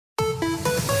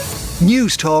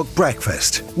Newstalk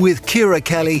Breakfast with Ciara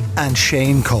Kelly and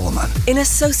Shane Coleman. In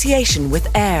association with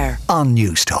AIR on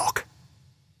Newstalk.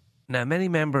 Now, many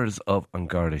members of An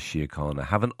Garda Síochana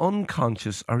have an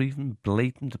unconscious or even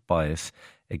blatant bias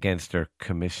against their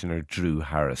Commissioner Drew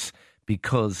Harris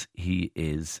because he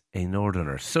is a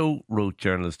Northerner. So wrote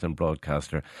journalist and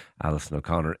broadcaster Alison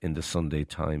O'Connor in the Sunday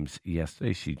Times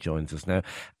yesterday. She joins us now.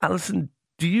 Alison,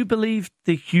 do you believe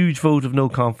the huge vote of no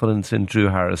confidence in Drew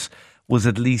Harris was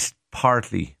at least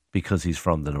partly because he's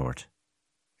from the North?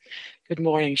 Good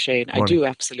morning, Shane. Morning. I do,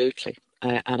 absolutely.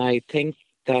 And I think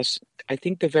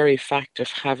the very fact of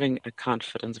having a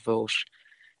confidence vote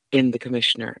in the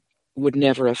Commissioner would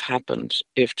never have happened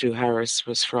if Drew Harris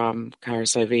was from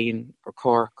Carrick or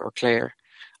Cork or Clare.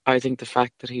 I think the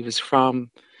fact that he was from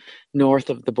north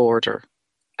of the border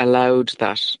allowed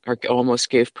that, or almost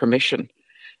gave permission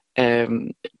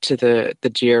to the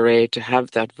GRA to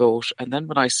have that vote. And then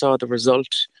when I saw the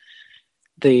result,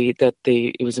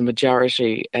 it was a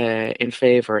majority in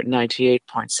favour,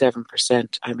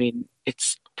 98.7%. I mean,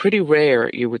 it's pretty rare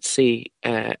you would see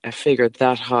a figure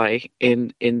that high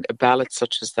in a ballot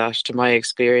such as that, to my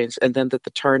experience, and then that the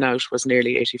turnout was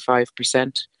nearly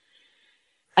 85%.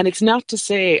 And it's not to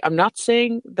say, I'm not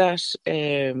saying that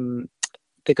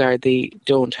the Gardaí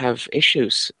don't have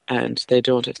issues and they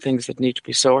don't have things that need to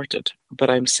be sorted, but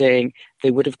I'm saying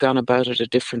they would have gone about it a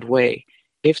different way.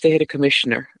 If they had a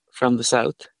commissioner from the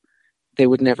south, they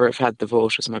would never have had the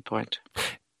vote, is my point.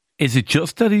 Is it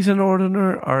just that he's a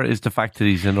Northerner, or is the fact that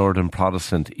he's a Northern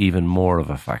Protestant even more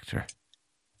of a factor?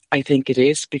 I think it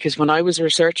is, because when I was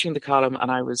researching the column and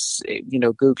I was,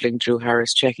 Googling Drew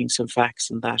Harris, checking some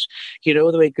facts and that,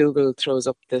 the way Google throws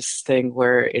up this thing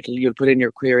where you'll put in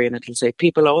your query and it'll say,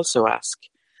 people also ask.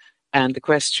 And the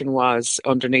question was,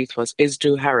 underneath was, is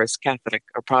Drew Harris Catholic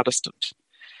or Protestant?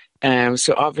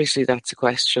 So obviously that's a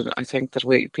question I think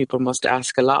that people must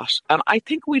ask a lot. And I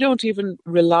think we don't even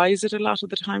realise it a lot of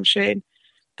the time, Shane,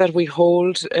 that we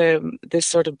hold this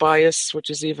sort of bias, which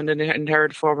is even an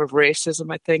inherent form of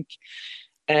racism, I think.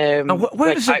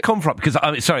 Where does it come from? Because,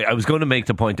 I was going to make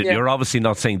the point that you're obviously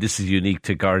not saying this is unique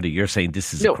to Garda. You're saying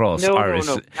this is across Irish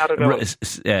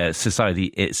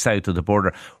society south of the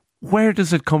border. Where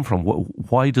does it come from?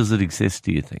 Why does it exist,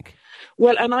 do you think?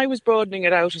 Well, and I was broadening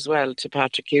it out as well to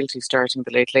Patrick Keelty starting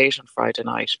the Late Late on Friday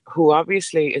night, who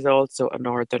obviously is also a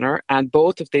Northerner, and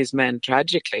both of these men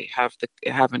tragically have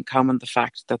in common the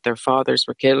fact that their fathers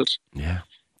were killed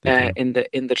in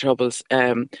the Troubles.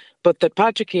 But that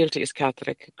Patrick Keelty is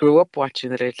Catholic, grew up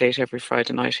watching the Late Late every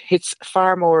Friday night, hits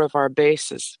far more of our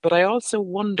bases. But I also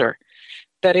wonder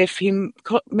that if he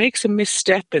makes a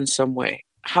misstep in some way,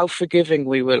 how forgiving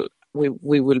we will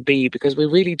be, because we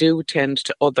really do tend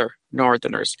to other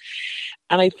Northerners.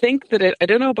 And I think that I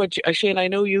don't know about you, Shane, I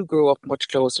know you grew up much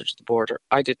closer to the border.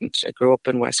 I didn't. I grew up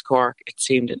in West Cork. It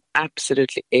seemed an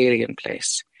absolutely alien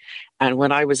place. And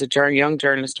when I was a young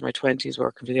journalist in my 20s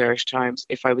working for the Irish Times,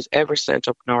 if I was ever sent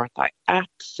up north, I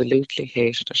absolutely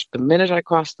hated it. The minute I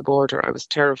crossed the border, I was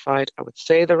terrified. I would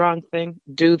say the wrong thing,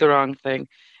 do the wrong thing,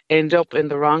 end up in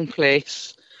the wrong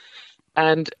place.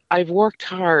 And I've worked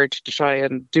hard to try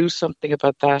and do something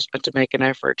about that and to make an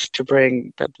effort to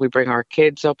bring our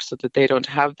kids up so that they don't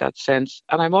have that sense.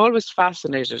 And I'm always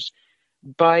fascinated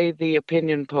by the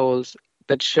opinion polls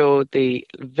that show the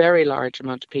very large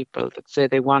amount of people that say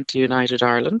they want a united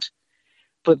Ireland.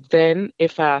 But then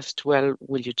if asked, well,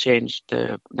 will you change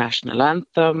the national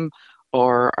anthem,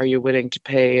 or are you willing to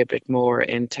pay a bit more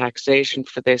in taxation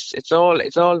for this? It's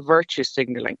all virtue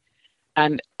signalling.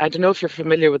 And I don't know if you're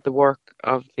familiar with the work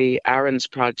of the Aaron's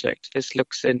project. This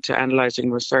looks into analysing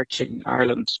and researching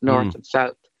Ireland, north and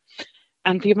south.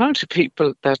 And the amount of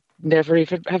people that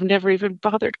have never even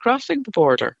bothered crossing the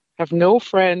border, have no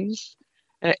friends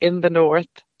in the north.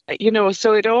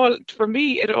 So it all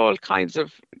kind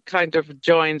of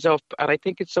joins up. And I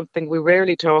think it's something we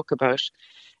rarely talk about.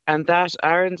 And that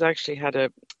Aaron's actually had a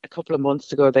couple of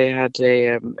months ago, they had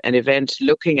an event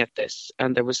looking at this.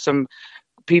 And there was some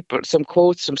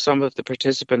quotes from some of the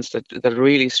participants that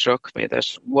really struck me. That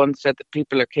one said that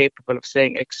people are capable of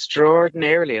saying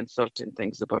extraordinarily insulting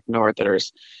things about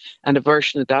Northerners, and a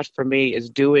version of that for me is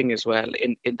doing as well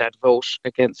in that vote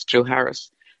against Drew Harris.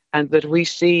 And that we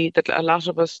see that a lot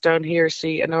of us down here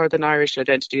see a Northern Irish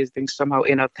identity as being somehow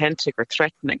inauthentic or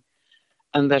threatening.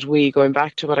 And that going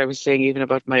back to what I was saying even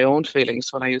about my own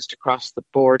feelings when I used to cross the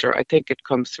border, I think it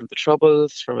comes from the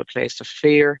Troubles, from a place of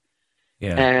fear.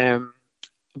 Yeah.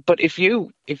 But if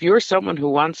you're someone who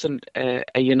wants a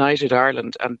united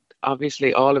Ireland, and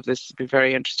obviously all of this would be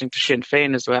very interesting to Sinn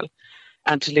Féin as well,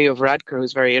 and to Leo Varadkar,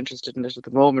 who's very interested in it at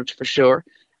the moment for sure,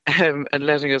 and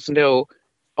letting us know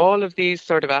all of these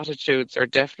sort of attitudes are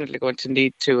definitely going to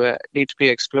need to be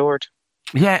explored.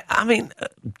 Yeah, I mean,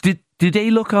 do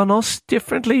they look on us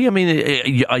differently? I mean,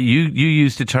 you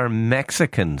used the term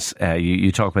Mexicans.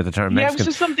 You talk about the term Yeah, it Mexicans.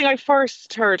 was just something I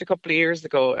first heard a couple of years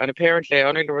ago, and apparently I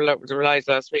only realised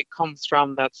last week comes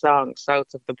from that song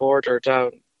 "South of the Border"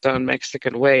 down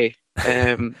Mexican Way.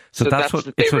 So So that's that's what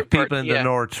what it's they what refer. people in the Yeah,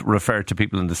 north refer to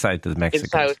people in the south as in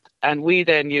Mexicans. South, and we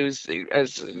then use,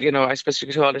 as I suppose you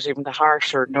could call it, even the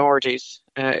harsher Nordies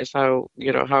is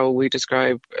how we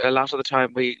describe. A lot of the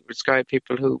time we describe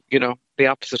people who, the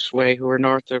opposite way, who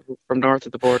are from north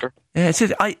of the border. Yeah,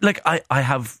 I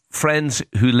have friends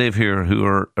who live here who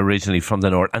are originally from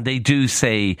the north, and they do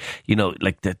say,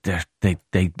 like that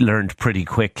they learned pretty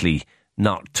quickly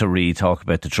not to really talk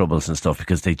about the troubles and stuff,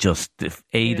 because they just, if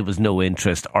A, there was no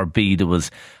interest, or B, there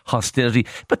was hostility.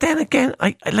 But then again,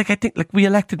 I think we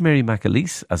elected Mary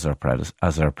McAleese as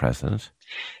our president.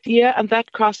 Yeah, and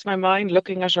that crossed my mind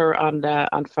looking at her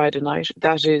on Friday night.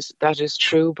 That is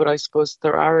true, but I suppose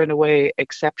there are, in a way,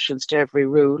 exceptions to every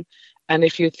rule. And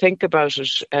if you think about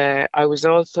it, I was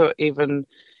also even,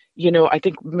 I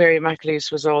think Mary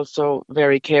McAleese was also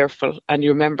very careful. And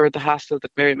you remember the hassle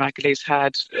that Mary McAleese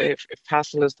had, if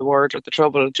hassle is the word, or the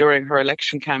trouble during her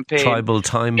election campaign. Tribal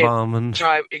time bomb and...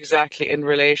 Exactly, in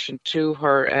relation to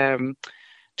her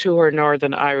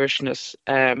Northern Irishness.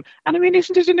 And I mean,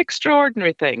 isn't it an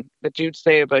extraordinary thing that you'd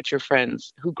say about your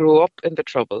friends who grew up in the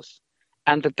Troubles,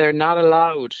 and that they're not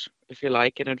allowed, if you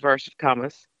like, in inverted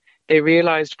commas? They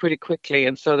realised pretty quickly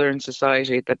in Southern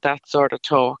society that sort of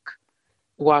talk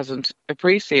wasn't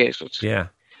appreciated. Yeah.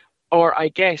 Or I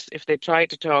guess if they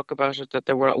tried to talk about it,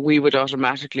 we would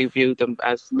automatically view them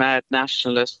as mad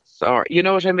nationalists, or you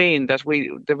know what I mean, that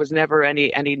there was never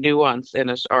any nuance in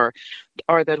it, or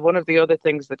that one of the other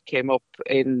things that came up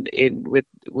in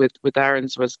with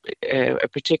Aaron's was a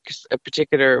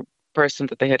particular person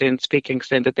that they had in speaking,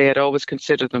 saying that they had always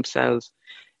considered themselves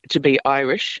to be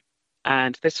Irish.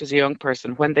 And this was a young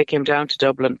person. When they came down to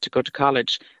Dublin to go to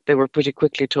college, they were pretty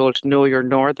quickly told, no, you're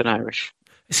Northern Irish.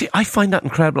 See, I find that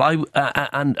incredible.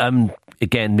 And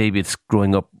again, maybe it's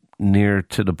growing up near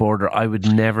to the border. I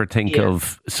would never think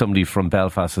of somebody from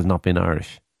Belfast as not being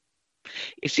Irish.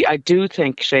 You see, I do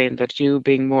think, Shane, that you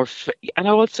being more, and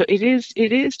also it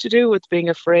is to do with being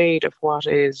afraid of what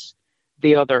is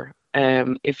the other.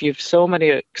 If you've so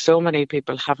many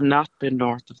people have not been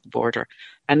north of the border,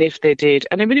 and if they did,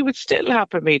 and I mean, it would still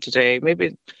happen to me today.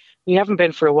 Maybe we haven't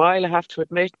been for a while, I have to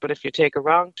admit, but if you take a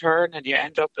wrong turn and you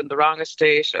end up in the wrong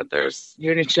estate and there's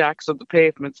Union Jacks on the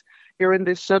pavements, you're in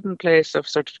this sudden place of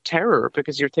sort of terror,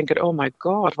 because you're thinking, oh my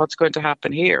God, what's going to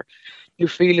happen here? You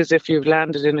feel as if you've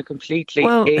landed in a completely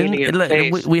alien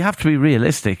place. We have to be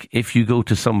realistic. If you go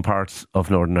to some parts of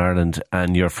Northern Ireland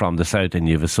and you're from the south and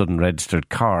you have a sudden registered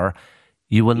car,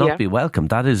 you will not be welcome.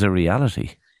 That is a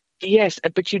reality. Yes,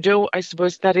 but you don't, I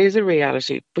suppose that is a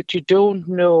reality, but you don't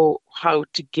know how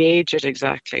to gauge it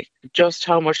exactly. Just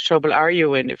how much trouble are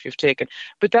you in if you've taken,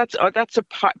 but that's a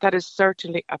part, that is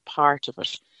certainly a part of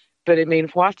it. But I mean,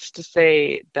 what's to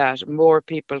say that more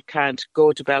people can't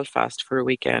go to Belfast for a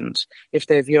weekend if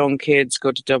they have young kids,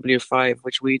 go to W5,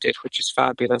 which we did, which is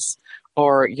fabulous,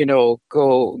 or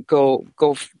go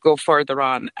further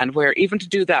on, and where even to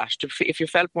do that, if you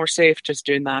felt more safe just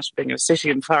doing that, being a city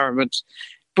environment.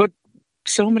 But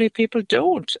so many people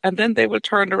don't, and then they will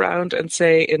turn around and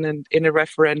say in a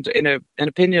referendum, in an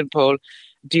opinion poll,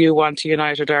 do you want a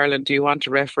united Ireland? Do you want a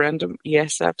referendum?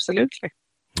 Yes, absolutely.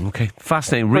 Okay,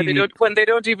 fascinating. Really, when they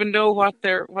don't even know what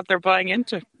they're buying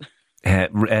into. A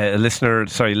listener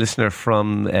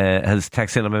from has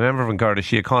texted in. I'm a member of An Garda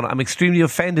Síochana. I'm extremely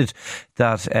offended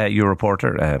that your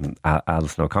reporter,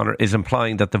 Alison O'Connor, is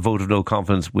implying that the vote of no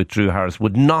confidence with Drew Harris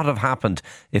would not have happened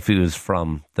if he was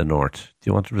from the north. Do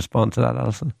you want to respond to that,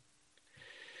 Alison?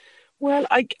 Well,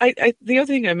 the other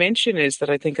thing I mention is that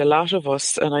I think a lot of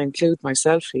us, and I include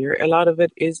myself here, a lot of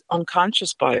it is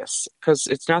unconscious bias, because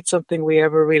it's not something we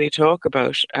ever really talk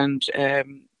about, and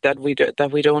that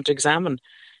we don't examine.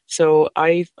 So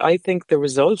I think the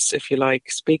results, if you like,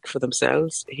 speak for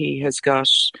themselves. He has got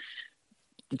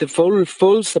the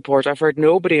full support. I've heard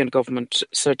nobody in government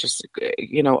such as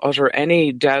utter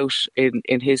any doubt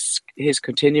in his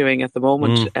continuing at the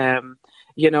moment.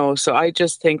 So I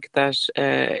just think that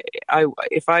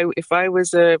if I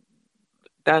was that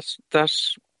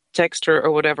texter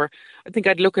or whatever, I think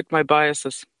I'd look at my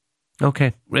biases.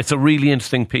 Okay, it's a really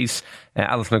interesting piece.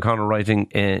 Alison O'Connor writing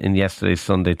in yesterday's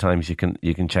Sunday Times. You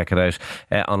can check it out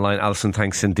online. Alison,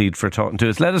 thanks indeed for talking to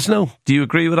us. Let us know. Do you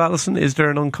agree with Alison? Is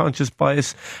there an unconscious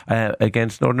bias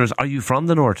against Northerners? Are you from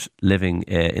the North, living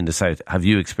in the South? Have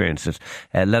you experienced it?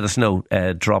 Let us know.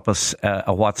 Drop us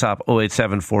a WhatsApp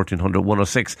 087 1400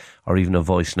 106 or even a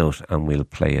voice note, and we'll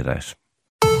play it out.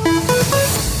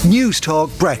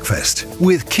 Newstalk Breakfast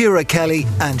with Ciara Kelly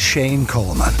and Shane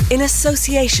Coleman. In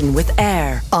association with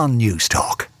AIR On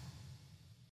Newstalk.